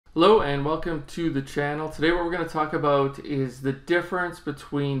Hello and welcome to the channel. Today what we're going to talk about is the difference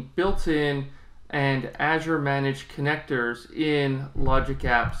between built-in and Azure managed connectors in Logic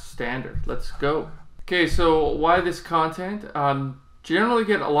Apps Standard. Let's go. Okay, so why this content? Generally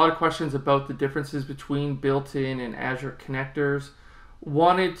get a lot of questions about the differences between built-in and Azure connectors.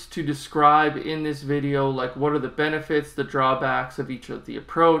 Wanted to describe in this video like what are the benefits, the drawbacks of each of the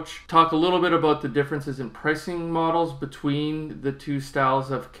approach, talk a little bit about the differences in pricing models between the two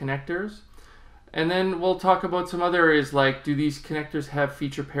styles of connectors, and then we'll talk about some other areas like do these connectors have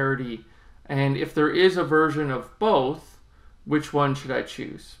feature parity, and if there is a version of both, which one should I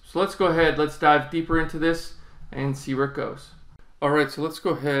choose? So let's go ahead, let's dive deeper into this and see where it goes. Alright, so let's go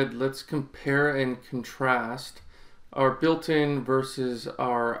ahead, let's compare and contrast our built-in versus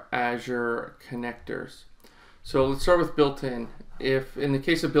our Azure connectors. So let's start with built-in. If in the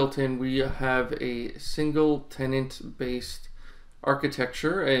case of built-in, we have a single tenant based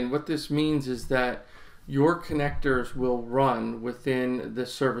architecture, and what this means is that your connectors will run within the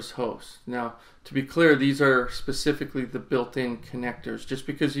service host. Now, to be clear, these are specifically the built-in connectors. Just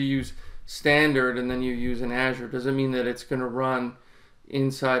because you use standard and then you use an Azure doesn't mean that it's going to run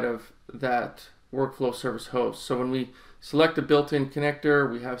inside of that workflow service host. So when we select a built-in connector,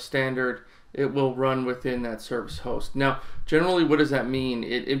 we have standard, it will run within that service host. Now, generally, what does that mean?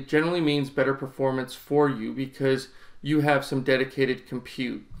 It generally means better performance for you because you have some dedicated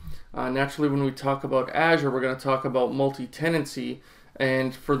compute. Naturally, when we talk about Azure, we're going to talk about multi-tenancy,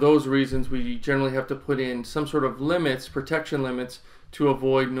 and for those reasons, we generally have to put in some sort of limits, protection limits, to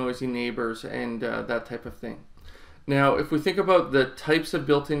avoid noisy neighbors and that type of thing. Now, if we think about the types of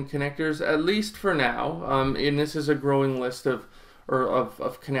built-in connectors, at least for now, and this is a growing list of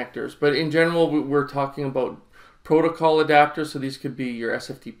connectors, but in general, we're talking about protocol adapters. So these could be your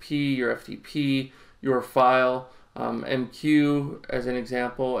SFTP, your FTP, your file, MQ as an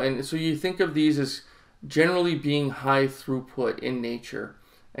example. And so you think of these as generally being high throughput in nature.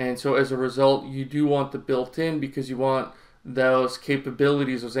 And so as a result, you do want the built-in because you want those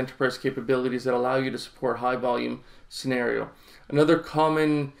capabilities, those enterprise capabilities that allow you to support high volume scenario. Another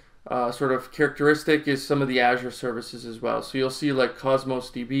common sort of characteristic is some of the Azure services as well. So you'll see like Cosmos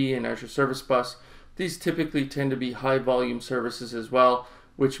DB and Azure Service Bus. These typically tend to be high volume services as well,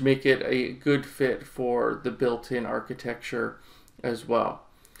 which make it a good fit for the built-in architecture as well.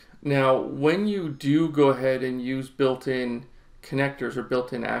 Now, when you do go ahead and use built-in connectors or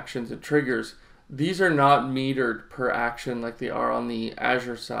built-in actions and triggers, these are not metered per action like they are on the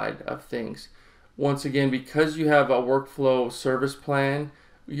Azure side of things. Once again, because you have a workflow service plan,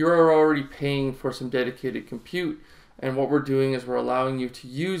 you're already paying for some dedicated compute, and what we're doing is we're allowing you to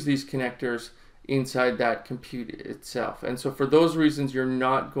use these connectors inside that compute itself. And so for those reasons, you're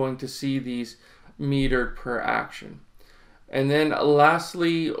not going to see these metered per action. And then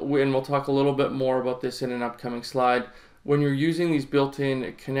lastly, and we'll talk a little bit more about this in an upcoming slide, when you're using these built-in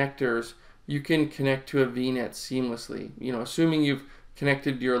connectors, you can connect to a VNet seamlessly. Assuming you've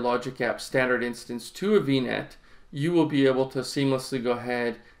connected your Logic App Standard instance to a VNet, you will be able to seamlessly go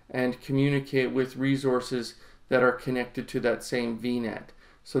ahead and communicate with resources that are connected to that same VNet.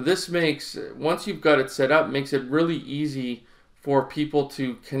 So this makes, once you've got it set up, makes it really easy for people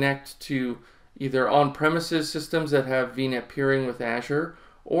to connect to either on-premises systems that have VNet peering with Azure,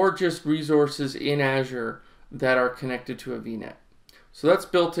 or just resources in Azure that are connected to a VNet. So that's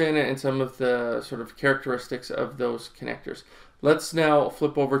built-in and some of the sort of characteristics of those connectors. Let's now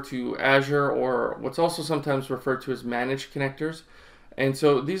flip over to Azure, or what's also sometimes referred to as managed connectors. And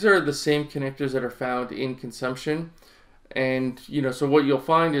so these are the same connectors that are found in consumption. And so what you'll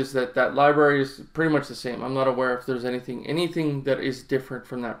find is that that library is pretty much the same. I'm not aware if there's anything that is different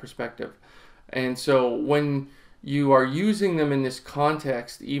from that perspective. And so when you are using them in this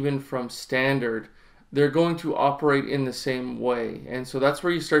context, even from standard, they're going to operate in the same way. And so that's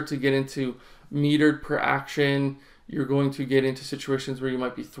where you start to get into metered per action. You're going to get into situations where you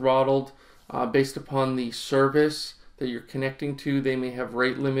might be throttled based upon the service that you're connecting to. They may have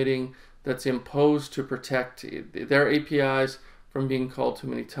rate limiting that's imposed to protect their APIs from being called too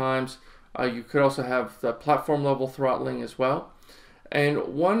many times. You could also have the platform level throttling as well. And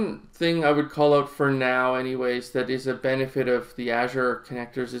one thing I would call out for now anyways that is a benefit of the Azure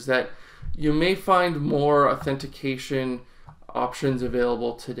connectors is that you may find more authentication options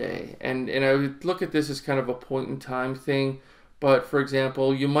available today. And I would look at this as kind of a point in time thing. But for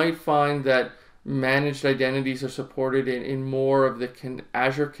example, you might find that managed identities are supported in more of the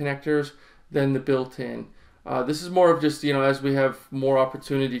Azure connectors than the built-in. This is more of just, as we have more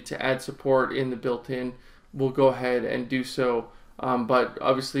opportunity to add support in the built-in, we'll go ahead and do so but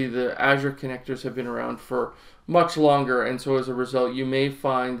obviously the Azure connectors have been around for much longer, and so as a result you may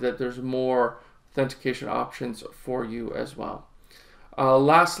find that there's more authentication options for you as well.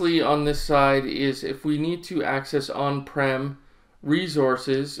 Lastly on this side is if we need to access on-prem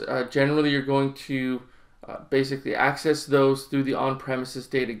resources, generally you're going to basically access those through the on-premises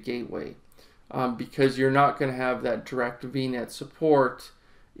data gateway, because you're not going to have that direct VNet support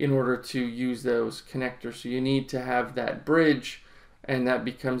in order to use those connectors. So you need to have that bridge, and that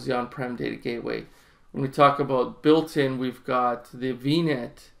becomes the on-prem data gateway. When we talk about built-in, we've got the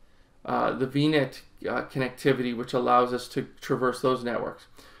VNet connectivity, which allows us to traverse those networks.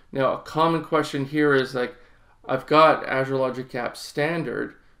 Now, a common question here is like, I've got Azure Logic App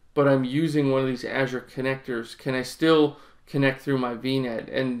Standard, but I'm using one of these Azure connectors. Can I still connect through my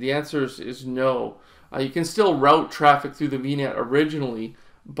VNet? And the answer is no. You can still route traffic through the VNet originally,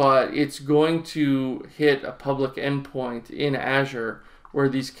 but it's going to hit a public endpoint in Azure where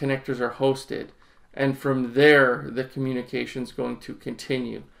these connectors are hosted. And from there, the communication is going to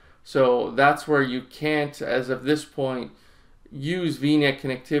continue. So that's where you can't, as of this point, use VNet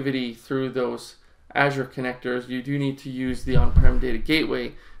connectivity through those Azure connectors. You do need to use the on-prem data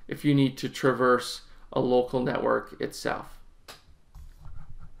gateway if you need to traverse a local network itself.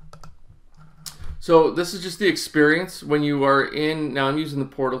 So this is just the experience when you are in, now I'm using the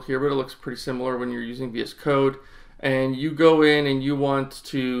portal here, but it looks pretty similar when you're using VS Code, and you go in and you want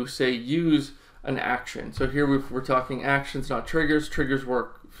to say use an action. So here we're talking actions, not triggers. Triggers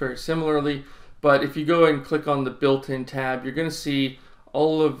work very similarly, but if you go and click on the built-in tab, you're going to see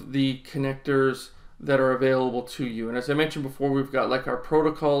all of the connectors that are available to you. And as I mentioned before, we've got like our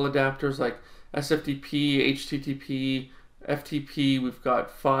protocol adapters like SFTP, HTTP, FTP. We've got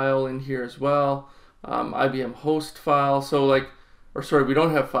file in here as well, IBM host file. So like, or sorry, we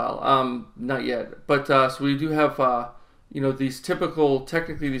don't have file, not yet. But so we do have, you know, these typical,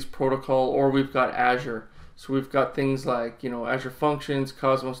 technically these protocol, or we've got Azure. So we've got things like, you know, Azure Functions,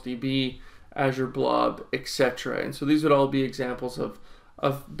 Cosmos DB, Azure Blob, etc. And so these would all be examples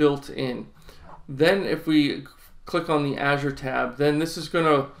of built-in. Then if we click on the Azure tab, then this is going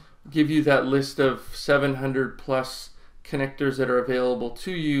to give you that list of 700 plus connectors that are available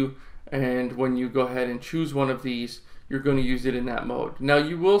to you. And when you go ahead and choose one of these, you're going to use it in that mode. Now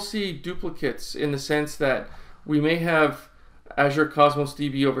you will see duplicates in the sense that we may have Azure Cosmos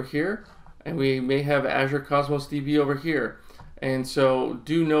DB over here, and we may have Azure Cosmos DB over here. And so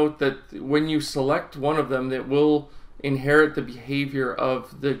do note that when you select one of them, that will inherit the behavior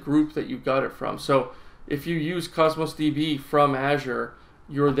of the group that you got it from. So if you use Cosmos DB from Azure,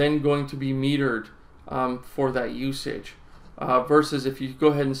 you're then going to be metered for that usage. Versus if you go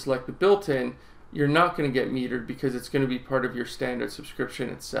ahead and select the built-in, you're not going to get metered because it's going to be part of your standard subscription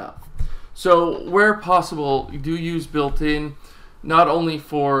itself. So where possible, you do use built-in, not only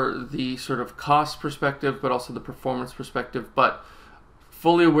for the sort of cost perspective, but also the performance perspective, but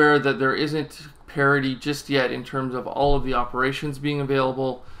fully aware that there isn't parity just yet in terms of all of the operations being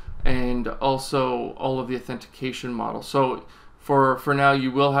available and also all of the authentication models. So for now,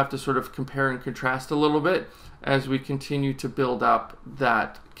 you will have to sort of compare and contrast a little bit as we continue to build up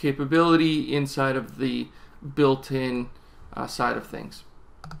that capability inside of the built-in side of things.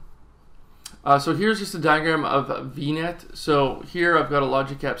 So here's just a diagram of VNet. So here I've got a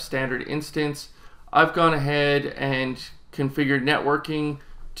Logic App Standard instance. I've gone ahead and configured networking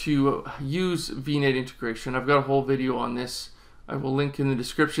to use VNet integration. I've got a whole video on this. I will link in the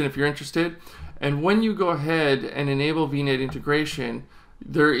description if you're interested. And when you go ahead and enable VNet integration,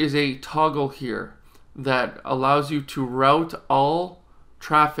 there is a toggle here that allows you to route all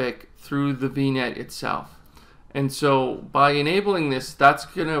traffic through the VNet itself. And so by enabling this, that's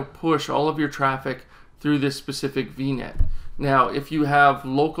going to push all of your traffic through this specific VNet. Now, if you have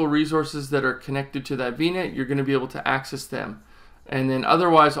local resources that are connected to that VNet, you're going to be able to access them. And then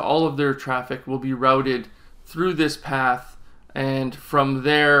otherwise, all of their traffic will be routed through this path. And from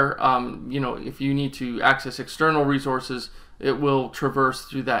there, you know, if you need to access external resources, it will traverse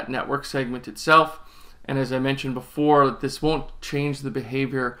through that network segment itself. And as I mentioned before, this won't change the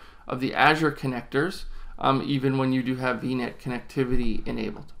behavior of the Azure connectors, even when you do have VNet connectivity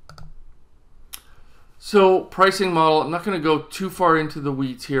enabled. So pricing model, I'm not going to go too far into the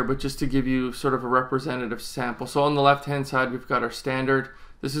weeds here, but just to give you sort of a representative sample. So on the left-hand side, we've got our standard.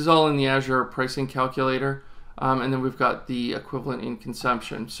 This is all in the Azure pricing calculator. And then we've got the equivalent in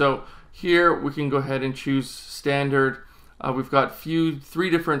consumption. So here we can go ahead and choose standard. We've got three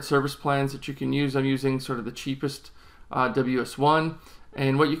different service plans that you can use. I'm using sort of the cheapest WS1.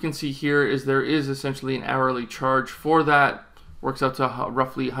 And what you can see here is there is essentially an hourly charge for that. Works out to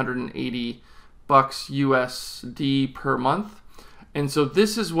roughly $180 USD per month. And so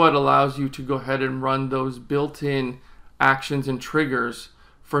this is what allows you to go ahead and run those built-in actions and triggers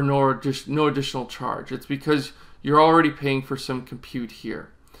for no additional charge. It's because you're already paying for some compute here.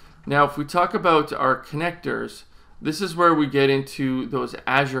 Now, if we talk about our connectors, this is where we get into those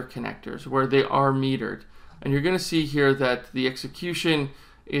Azure connectors, where they are metered. And you're going to see here that the execution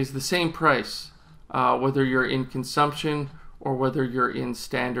is the same price, whether you're in consumption or whether you're in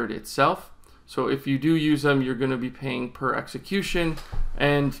standard itself. So if you do use them, you're going to be paying per execution,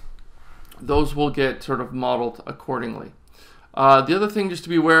 and those will get sort of modeled accordingly. The other thing just to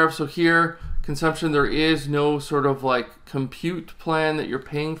be aware of, so here, consumption, there is no sort of like compute plan that you're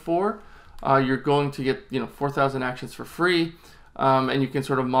paying for. You're going to get 4,000 actions for free, and you can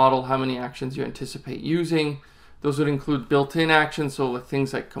sort of model how many actions you anticipate using. Those would include built-in actions, so like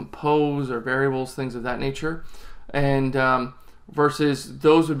things like compose or variables, things of that nature, and versus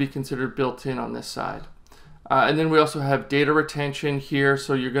those would be considered built-in on this side. And then we also have data retention here,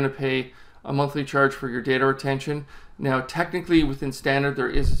 so you're going to pay a monthly charge for your data retention. Now, technically within standard, there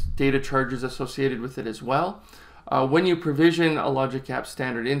is data charges associated with it as well. When you provision a Logic App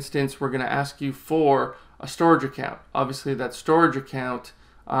standard instance, we're going to ask you for a storage account. Obviously, that storage account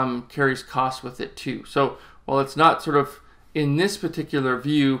carries costs with it too. So while it's not sort of in this particular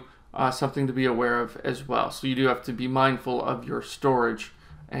view, something to be aware of as well. So you do have to be mindful of your storage,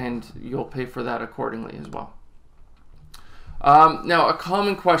 and you'll pay for that accordingly as well. Now, a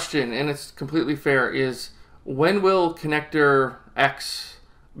common question, and it's completely fair, is when will connector X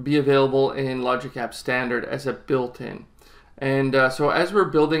be available in Logic App Standard as a built-in? And so as we're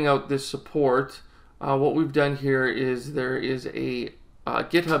building out this support, what we've done here is there is a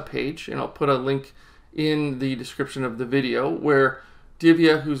GitHub page, and I'll put a link in the description of the video, where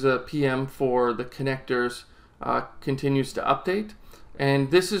Divya, who's a PM for the connectors, continues to update. And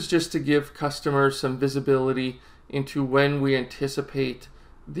this is just to give customers some visibility into when we anticipate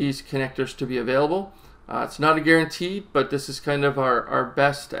these connectors to be available. It's not a guarantee, but this is kind of our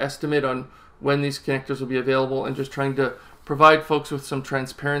best estimate on when these connectors will be available, and just trying to provide folks with some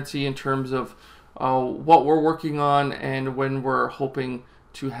transparency in terms of what we're working on and when we're hoping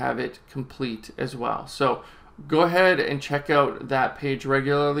to have it complete as well. So go ahead and check out that page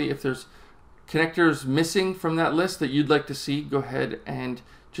regularly. If there's connectors missing from that list that you'd like to see, go ahead and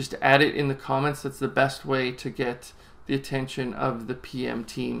just add it in the comments. That's the best way to get the attention of the PM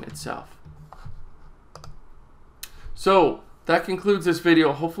team itself. So that concludes this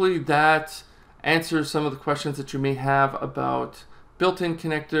video. Hopefully that answers some of the questions that you may have about built-in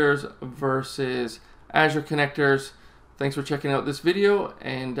connectors versus Azure connectors. Thanks for checking out this video,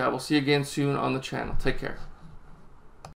 and we'll see you again soon on the channel. Take care.